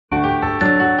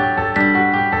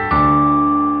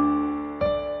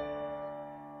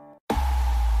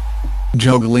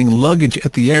Juggling luggage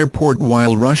at the airport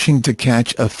while rushing to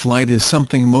catch a flight is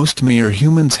something most mere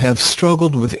humans have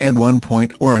struggled with at one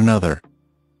point or another.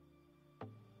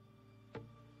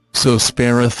 So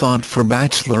spare a thought for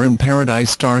Bachelor in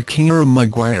Paradise star Keira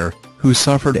Maguire, who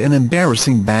suffered an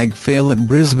embarrassing bag fail at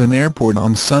Brisbane airport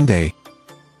on Sunday.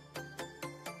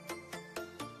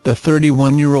 The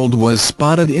 31-year-old was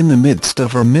spotted in the midst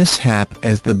of her mishap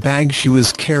as the bag she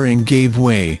was carrying gave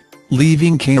way,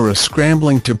 leaving Keira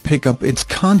scrambling to pick up its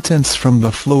contents from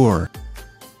the floor.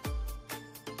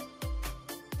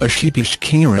 A sheepish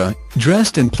Keira,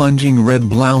 dressed in plunging red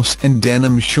blouse and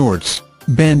denim shorts,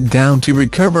 bent down to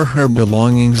recover her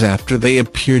belongings after they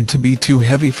appeared to be too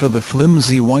heavy for the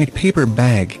flimsy white paper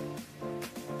bag.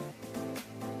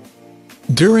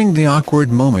 During the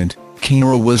awkward moment,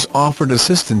 Keira was offered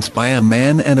assistance by a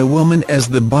man and a woman as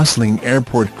the bustling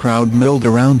airport crowd milled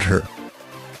around her.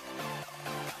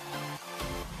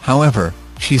 However,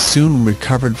 she soon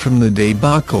recovered from the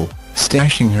debacle,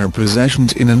 stashing her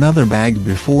possessions in another bag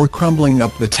before crumbling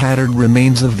up the tattered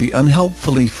remains of the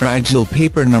unhelpfully fragile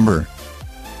paper number.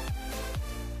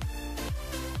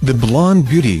 The blonde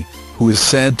beauty, who is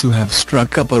said to have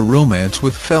struck up a romance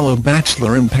with fellow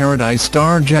Bachelor in Paradise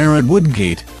star Jarrod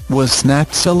Woodgate, was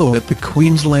snapped solo at the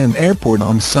Queensland airport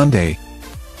on Sunday.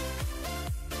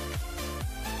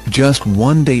 Just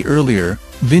one day earlier,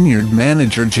 Vineyard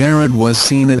manager Jarrod was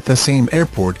seen at the same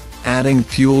airport, adding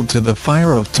fuel to the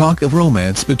fire of talk of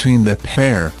romance between the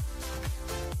pair.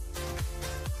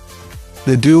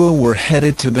 The duo were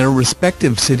headed to their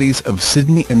respective cities of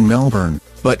Sydney and Melbourne,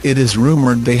 but it is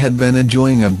rumoured they had been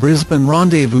enjoying a Brisbane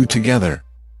rendezvous together.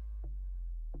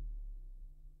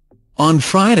 On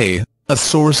Friday, a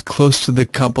source close to the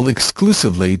couple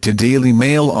exclusively to Daily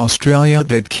Mail Australia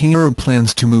that Keira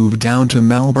plans to move down to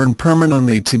Melbourne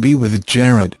permanently to be with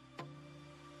Jarrod.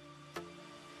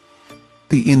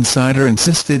 The insider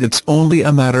insisted it's only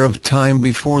a matter of time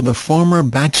before the former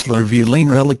Bachelor villain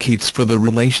relocates for the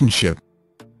relationship.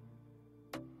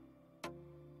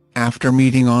 After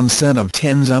meeting on set of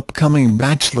 10's upcoming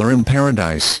Bachelor in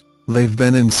Paradise, they've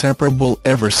been inseparable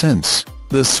ever since,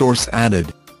 the source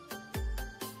added.